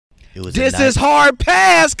It was This is hard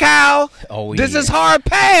pass, Kyle. Oh, This yeah. is hard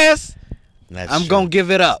pass. That's Gonna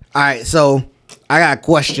give it up. All right, so I got a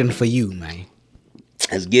question for you, man.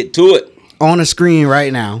 Let's get to it. On the screen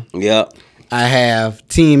right now, Yep. I have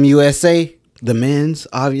Team USA, the men's,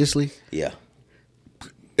 obviously. Yeah.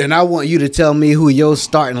 And I want you to tell me who your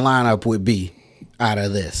starting lineup would be out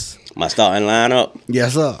of this. My starting lineup.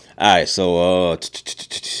 Yes, sir. All right, so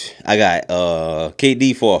I got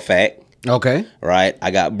KD for a fact. Okay. Right.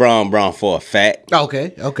 I got Brown for a fact.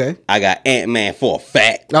 Okay. Okay. I got Ant-Man for a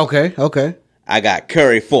fact. Okay. Okay. I got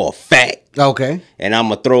Curry for a fact. Okay. And I'm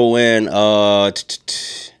gonna throw in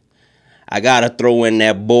I gotta throw in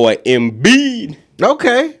that boy Embiid.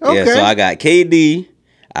 Okay. Okay. Yeah, so I got KD,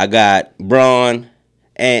 I got Braun,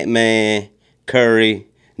 Ant-Man, Curry,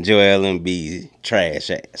 Joel Embiid,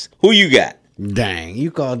 trash ass. Who you got? Dang,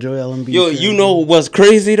 you called Joel Embiid. Yo, you know what's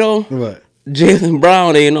crazy though? What? Jaylen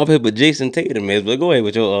Brown ain't up here, but Jason Tatum is. But go ahead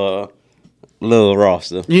with your little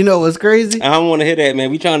roster. You know what's crazy? I don't want to hear that, man.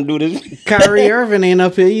 We trying to do this. Kyrie Irving ain't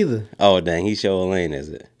up here either. Oh dang, he sure lane, is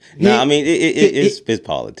it? No, I mean it's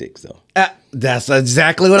politics though. That's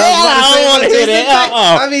exactly what I was about to say. I don't want to hear that.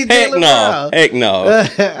 I mean, heck no,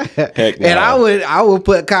 heck no. And I would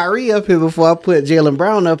put Kyrie up here before I put Jaylen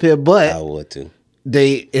Brown up here, but I would too.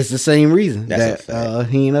 It's the same reason That's that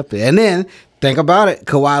he ain't up there. And then think about it,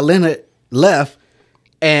 Kawhi Leonard left,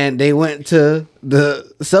 and they went to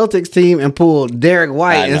the Celtics team and pulled Derek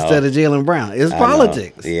White instead of Jaylen Brown. It's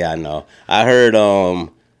politics. Yeah, I know. I heard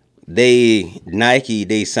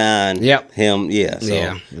Nike signed him. Yeah,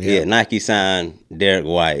 so yeah, Nike signed Derek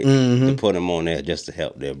White to put him on there just to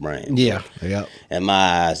help their brand. Yeah, yeah. In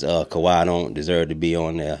my eyes, Kawhi don't deserve to be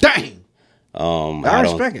on there. Dang. I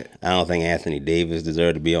respect it. I don't think Anthony Davis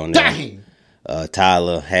deserved to be on there. Dang.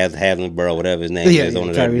 Tyler Hazelborough, whatever his name is, don't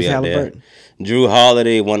deserve to be up there. Halliburton. Drew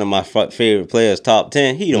Holiday, one of my favorite players, top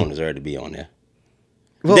 10, he don't deserve to be on there.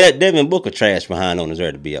 Well, Devin Booker trash behind don't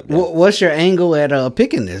deserve to be up there. What's your angle at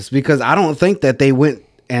picking this? Because I don't think that they went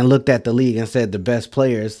and looked at the league and said the best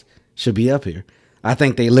players should be up here. I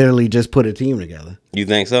think they literally just put a team together. You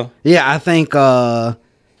think so? Yeah, I think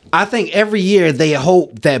every year they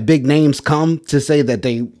hope that big names come to say that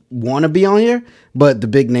they want to be on here, but the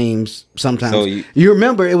big names sometimes. So you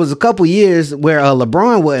remember it was a couple years where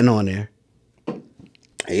LeBron wasn't on there.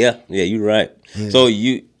 Yeah, you're right. Yeah. So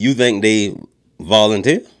you think they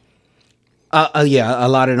volunteer? Yeah, a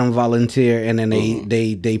lot of them volunteer, and then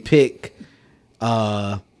they pick.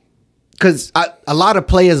 Because a lot of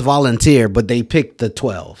players volunteer, but they pick the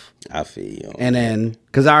 12. I feel you. And then,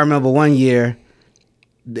 because I remember one year,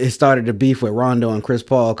 it started to beef with Rondo and Chris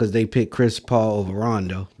Paul because they picked Chris Paul over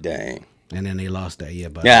Rondo. Dang. And then they lost that year.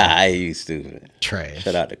 But yeah, you stupid. Trash.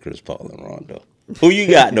 Shout out to Chris Paul and Rondo. Who you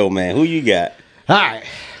got though, man? Who you got? All right.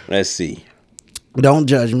 Let's see. Don't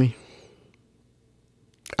judge me.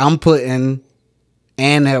 I'm putting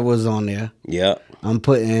Ann Edwards on there. Yep. I'm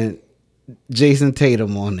putting Jason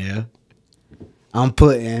Tatum on there. I'm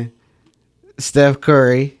putting Steph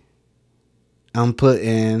Curry. I'm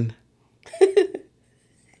putting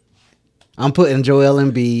Joel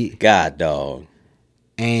Embiid. God dog.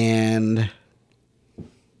 And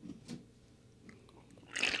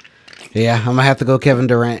yeah, I'm gonna have to go Kevin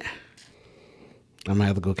Durant. You're gonna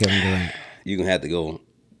have to go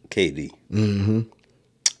KD. Mm-hmm.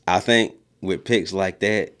 I think with picks like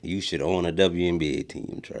that, you should own a WNBA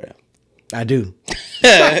team, Trav. I do.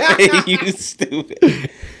 You stupid.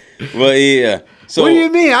 Well, yeah. So what do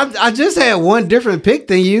you mean? I just had one different pick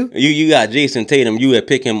than you. You got Jason Tatum. You would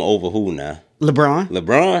pick him over who now?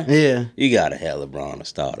 LeBron. Yeah. You gotta have LeBron a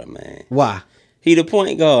starter, man. Why? He the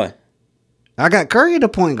point guard. I got Curry the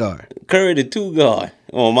point guard. Curry the two guard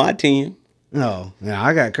on my team. No,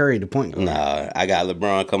 I got Curry the point guard. Nah, I got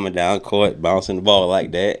LeBron coming down court, bouncing the ball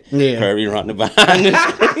like that. Yeah. Curry running behind the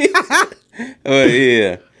screen. Oh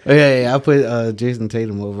yeah. Yeah, I put Jason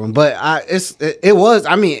Tatum over him, but it was.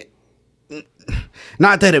 I mean,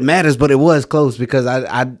 not that it matters, but it was close because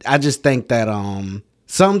I just think that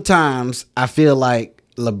sometimes I feel like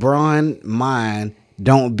LeBron mind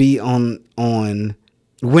don't be on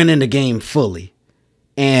winning the game fully,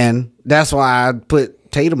 and that's why I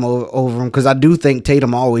put Tatum over him because I do think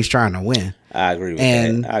Tatum always trying to win. I agree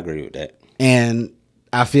with that. And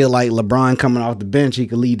I feel like LeBron coming off the bench, he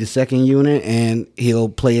could lead the second unit and he'll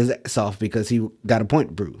play his ass off because he got a point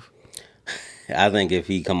to prove. I think if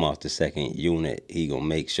he come off the second unit, he gonna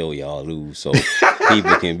make sure y'all lose so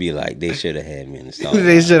people can be like, they should have had me in the starting.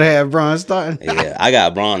 They should have had Bron starting. Yeah, I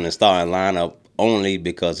got Bron in the starting lineup only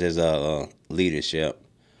because his leadership.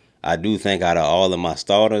 I do think out of all of my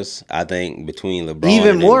starters, I think between LeBron even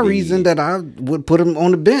and more Embiid, reason that I would put him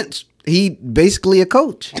on the bench he basically a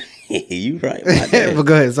coach. You right about that. But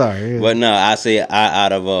go ahead, sorry. But no, I say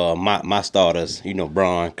out of my starters,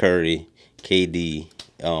 Bron, Curry, KD,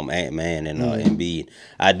 Ant-Man, and Embiid.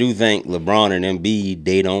 I do think LeBron and Embiid,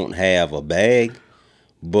 they don't have a bag.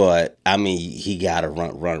 But I mean, he gotta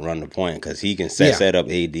run the point because he can set up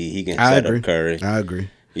AD. He can set up Curry. I agree.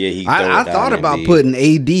 Yeah, I thought about putting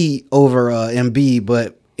AD over Embiid,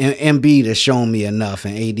 but Embiid has shown me enough,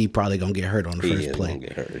 and AD probably gonna get hurt on the first play. Gonna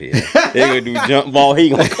get hurt. Yeah, they gonna do jump ball.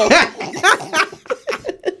 He gonna come.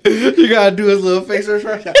 You gotta do his little face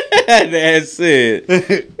right. That's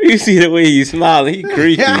it. You see the way he's smiling? He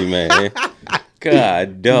creepy, man.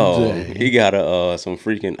 God, dog. Dang. He got some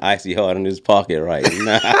freaking icy hot in his pocket right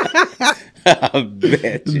now. I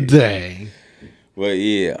bet you. Dang. But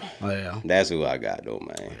yeah. Oh yeah. That's who I got though,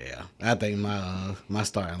 man. Yeah. I think my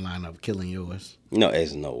starting lineup killing yours. No,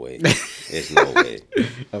 it's no way. It's no way.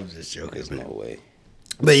 I'm just joking. There's no way.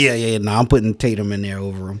 But yeah. No, I'm putting Tatum in there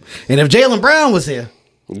over him. And if Jaylen Brown was here,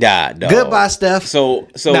 God, dog. Goodbye, Steph. So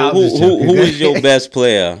who is your best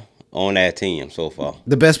player on that team so far?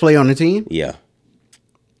 The best player on the team? Yeah.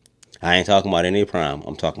 I ain't talking about any prime.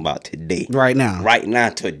 I'm talking about today. Right now. Right now,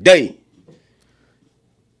 today.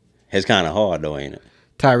 It's kind of hard, though, ain't it?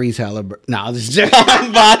 Tyrese Halliburton. No, I'm just joking. I'm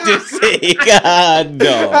about to say, God,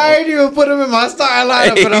 no. I ain't even put him in my starting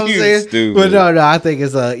lineup, but I'm saying. Stupid. But no, I think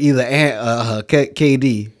it's either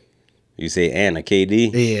KD. You say Anna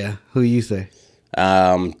KD? Yeah. Who you say?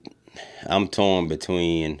 I'm torn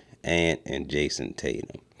between Ant and Jason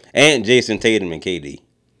Tatum. Jason Tatum and KD.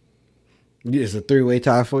 It's a 3-way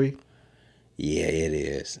tie for you? Yeah, it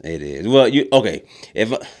is. It is. Well, okay.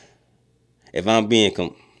 If I'm being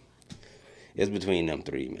it's between them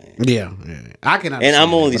three, man. Yeah. I can understand. And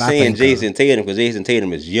I'm only saying Jason Tatum because Jason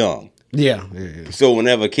Tatum is young. Yeah. So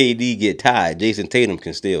whenever KD get tired, Jason Tatum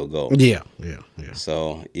can still go. Yeah.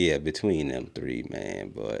 So yeah, between them three,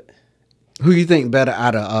 man. But who you think better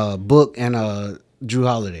out of Book and Drew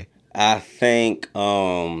Holiday? I think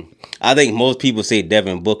most people say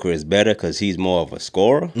Devin Booker is better because he's more of a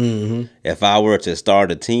scorer. Mm-hmm. If I were to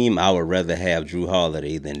start a team, I would rather have Drew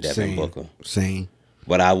Holiday than Devin Booker. Same.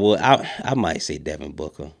 But I might say Devin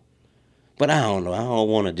Booker. But I don't know. I don't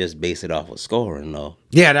want to just base it off of scoring, though.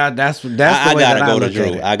 Yeah, that's the way I gotta that go I to look Drew.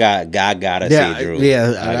 at it. I gotta say Drew.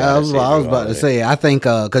 Yeah, I was about to say. I think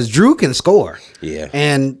because Drew can score. Yeah,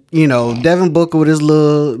 and Devin Booker with his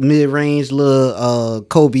little mid range, little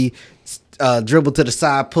Kobe dribble to the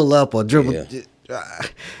side, pull up or dribble.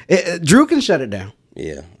 Yeah. Drew can shut it down.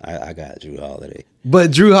 Yeah, I got Drew Holiday.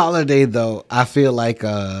 But Drew Holiday though, I feel like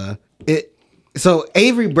it. So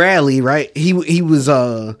Avery Bradley, right? He was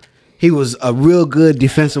a real good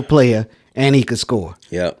defensive player and he could score.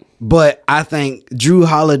 Yep. But I think Drew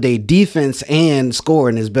Holiday defense and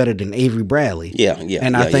scoring is better than Avery Bradley. Yeah.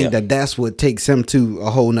 And I think that's what takes him to a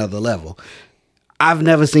whole nother level. I've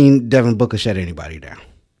never seen Devin Booker shut anybody down.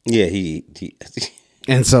 Yeah, he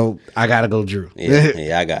and so I gotta go Drew.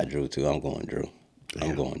 Yeah, I got Drew too. I'm going Drew.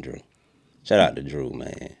 Shout out to Drew,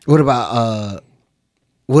 man. What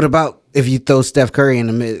about if you throw Steph Curry in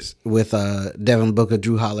the mix with Devin Booker,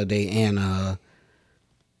 Drew Holiday, and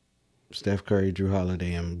Steph Curry, Drew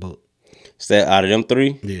Holiday, and Book? Out of them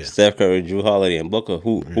three, yeah. Steph Curry, Drew Holiday, and Booker.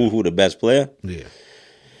 Who the best player? Yeah.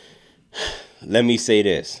 Let me say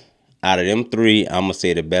this: out of them three, I'm gonna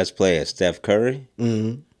say the best player is Steph Curry.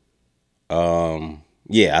 Mm-hmm.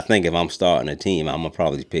 Yeah, I think if I'm starting a team, I'm gonna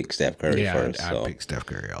probably pick Steph Curry first. I'd pick Steph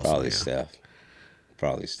Curry also.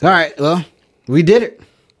 Probably Steph. All right, well, we did it.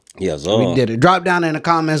 Yes, we did it. Drop down in the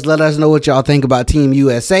comments. Let us know what y'all think about Team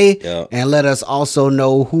USA, and let us also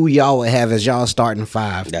know who y'all would have as y'all starting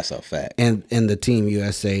five. That's a fact. In the Team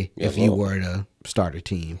USA, if you were to start a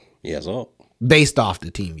team. Yes, based off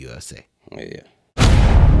the Team USA. Yeah.